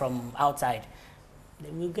stuff from outside,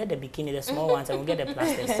 we'll get the bikini, the small ones, and we'll get the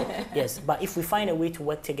plastics. Yes, but if we find a way to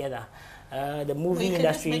work together, the movie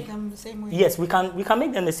industry. Just make them the same way. Yes, we can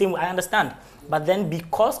make them the same way. I understand, but then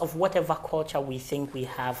because of whatever culture we think we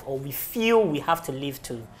have or we feel we have to live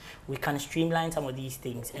to, we can streamline some of these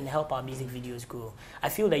things and help our music videos grow. I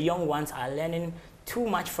feel the young ones are learning too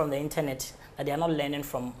much from the internet that they are not learning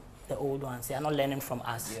from the old ones. They are not learning from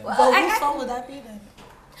us. Yeah. Well, whose song would that be then?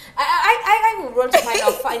 I would want to find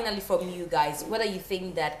out finally from you guys whether you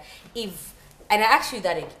think that if, and I asked you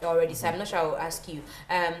that already, so I'm not sure I will ask you,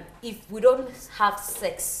 if we don't have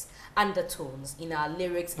sex undertones in our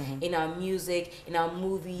lyrics, in our music, in our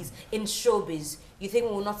movies, in showbiz, you think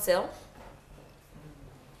we will not sell?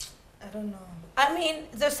 I don't know. I mean,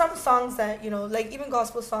 there's some songs that, like even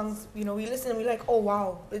gospel songs, we listen and we're like, oh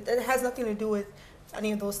wow, it has nothing to do with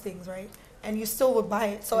any of those things, right? And you still would buy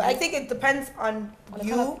it. So I think it depends on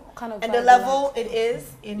you kind of and the level it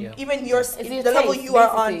is, in even the level you are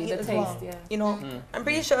on as well. I'm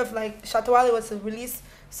pretty sure if like Shatawale was to release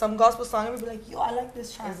some gospel song, everybody would be like, yo, I like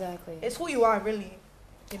this track. Exactly. It's who you are, really.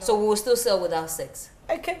 So we will still sell without sex?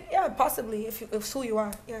 Possibly, if it's who you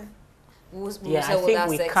are, I think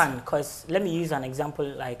we can, because let me use an example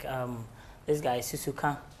like this guy,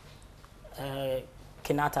 Susuka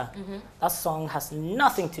Kinata. That song has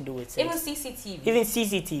nothing to do with sex. Even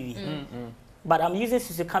CCTV. But I'm using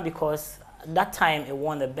Susuka because that time it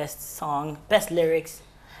won the best song, best lyrics,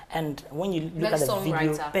 and when you look at the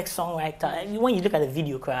video, best songwriter. And when you look at the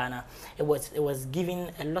video, Krana, it was giving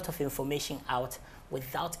a lot of information out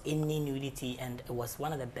without any nudity, and it was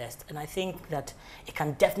one of the best. And I think that it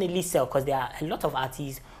can definitely sell because there are a lot of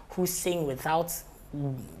artists who sing without,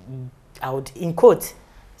 I would in quote,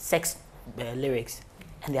 sex lyrics,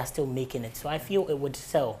 and they are still making it. So I feel it would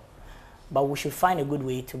sell, but we should find a good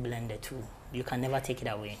way to blend the two. You can never take it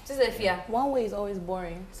away. Sista Afia. One way is always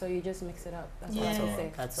boring, so you just mix it up. That's what I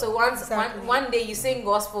say. So one day you sing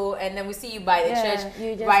gospel, and then we see you by the church,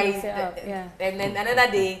 you just mix it up. And then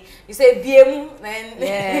another day you say biemu, and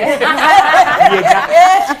this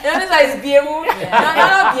one is biemu.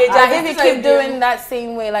 No, if you keep doing that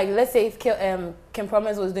same way, like let's say if Kim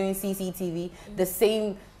Promise was doing CCTV, the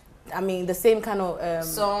same kind of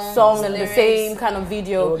song and the same kind of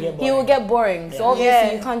video, he will get boring. So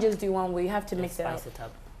obviously you can't just do one way, you have to mix it up.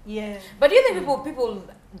 Yeah. But do you think people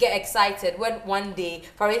get excited when one day,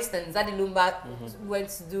 for instance, Daddy Lumba went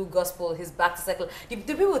to do gospel, his back to cycle? Do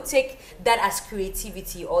people take that as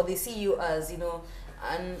creativity, or they see you as,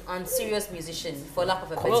 an unserious musician, for lack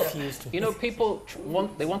of a better? People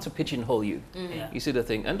want to pigeonhole you. You see the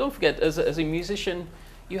thing. And don't forget, as a musician,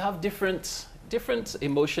 you have different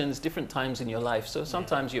emotions, different times in your life. So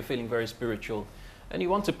sometimes you're feeling very spiritual and you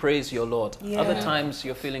want to praise your Lord. Other times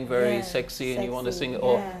you're feeling very sexy and you want to sing,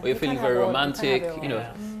 or you're feeling very romantic,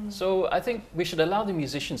 So I think we should allow the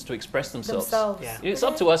musicians to express themselves. It's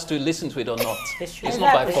up to us to listen to it or not. It's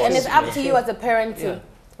not by force. And it's up to you as a parent to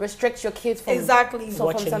restrict your kids from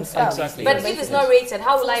watching some stuff. But if it's not rated,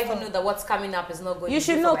 how will I even know that what's coming up is not going to be? You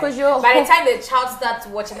should know, because by the time the child starts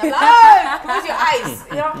watching, I'm like, close your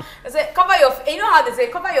eyes. They say, cover your face. You know how they say,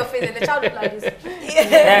 cover your face, and the child will like this.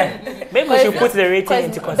 Maybe we should put the rating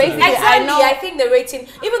into consideration. Exactly, I think the rating,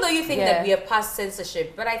 even though you think that we are past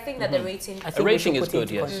censorship, but I think that the rating... The rating is good,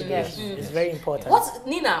 yes. It's very important.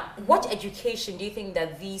 What education do you think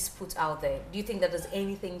that these put out there? Do you think that there's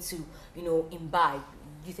anything to, imbibe?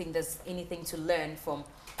 Do you think there's anything to learn from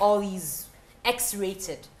all these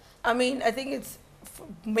X-rated? I mean, I think it's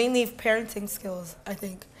mainly parenting skills, I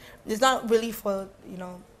think. It's not really for,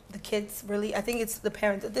 the kids, really. I think it's the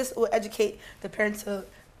parents. This will educate the parents to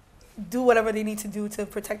do whatever they need to do to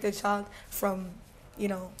protect their child from,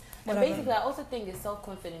 And basically, I also think it's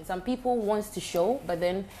self-confidence. Some people wants to show, but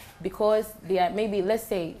then because they are maybe let's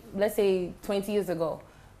say 20 years ago,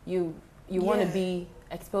 you want to be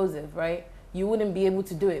explosive, right? You wouldn't be able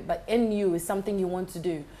to do it, but in you is something you want to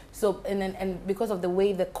do. So and because of the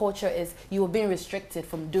way the culture is, you are being restricted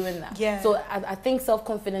from doing that. Yeah. So I think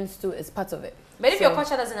self-confidence too is part of it. But if your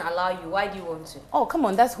culture doesn't allow you, why do you want to? Oh, come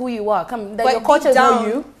on, that's who you are. Your culture is not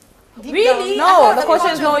you. Really? No, the culture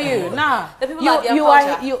is not you. Nah. The people are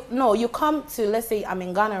their culture. You come to, let's say I'm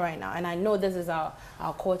in Ghana right now and I know this is our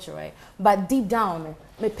culture, right? But deep down,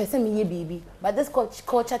 me person me baby. But this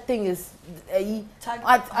culture thing is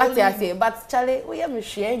I say, but Charlie, we have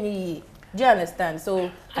share. Do you understand? So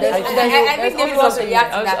I think David wants to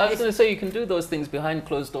react to that. I was going to say you can do those things behind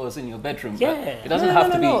closed doors in your bedroom. Yeah. But it doesn't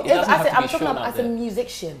have to be. It doesn't have to be I'm talking shown about out as there. a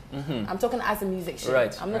musician. I'm talking as a musician.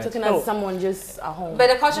 Right. I'm not talking as someone just at home. But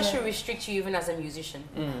the culture should restrict you even as a musician.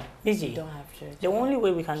 Mzgee, don't have church. The only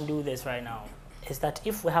way we can do this right now is that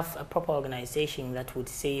if we have a proper organization that would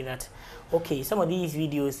say that, okay, some of these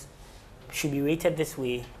videos should be rated this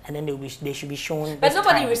way, and then they should be shown. But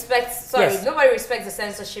nobody respects. Sorry, nobody respects the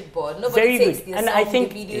censorship board. Nobody takes the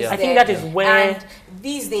videos I think that is where. And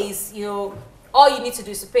these days, you know, all you need to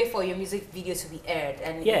do is to pay for your music video to be aired,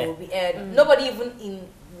 and it will be aired. Nobody even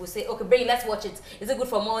will say, okay, Bray, let's watch it. Is it good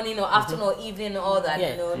for morning or afternoon or evening or all that?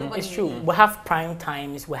 Yeah, you know, nobody. It's true. We have prime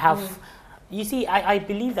times. We have. You see, I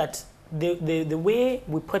believe that the way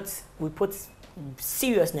we put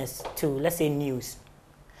seriousness to, let's say, news.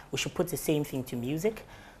 We should put the same thing to music,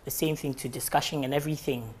 the same thing to discussion and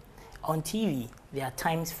everything. On TV, there are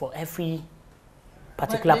times for every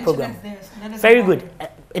particular program. Very good.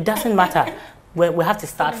 It doesn't matter. We have to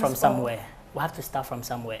start from somewhere. We have to start from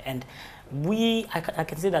somewhere. And I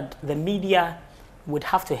can say that the media would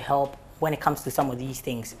have to help when it comes to some of these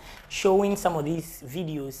things. Showing some of these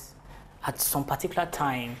videos at some particular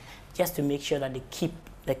time, just to make sure that they keep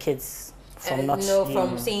the kids from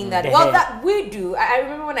seeing that. Well, that we do. I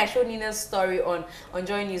remember when I showed Nina's story on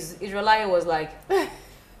JoyNews, Israelite was like,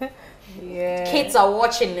 kids are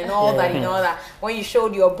watching and all that, you know that. When you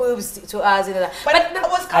showed your boobs to us, you know that. But that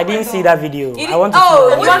was I didn't see that video. I want to see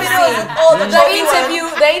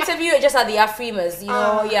the interview just at the Afrimas, you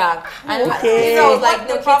know, And I was like,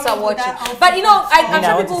 no, kids are watching. But you know, I'm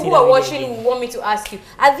sure people who are watching will want me to ask you,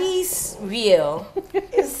 are these real?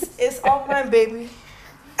 It's all mine, baby.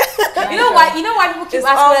 You know why people keep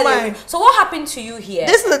asking. So what happened to you here?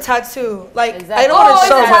 This is a tattoo. Like I don't want to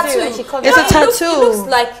show it. It's a tattoo. It looks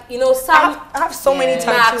like, you know, some. I have so many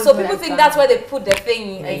tattoos. So people think that's where they put the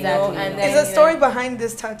thing. You know, and then, there's a story behind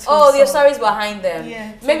this tattoo. Oh, there's stories behind them.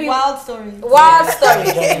 Yeah, maybe wild stories. Wild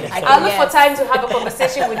stories. I'll look for time to have a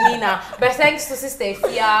conversation with Nina. But thanks to Sista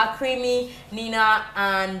Afia, Krymi, Nina,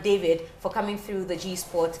 and David for coming through the G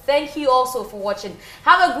Sport. Thank you also for watching.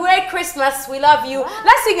 Have a great Christmas. We love you.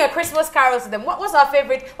 Let's sing a Christmas carol to them. What's our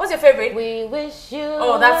favorite? What's your favorite? We wish you.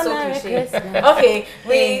 Oh, that's so cliche. Okay.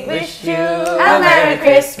 We wish you a Merry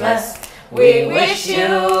Christmas. We wish you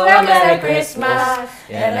a Merry Christmas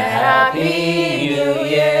and a Happy New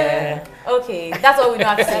Year. Okay, that's all we know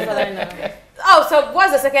how to say. Oh, so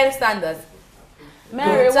what's the second stanza?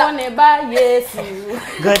 Mary wanted by yes.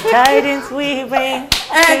 Good tidings we bring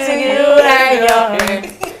to you and your.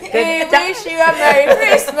 We wish you a Merry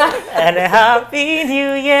Christmas and a Happy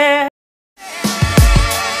New Year.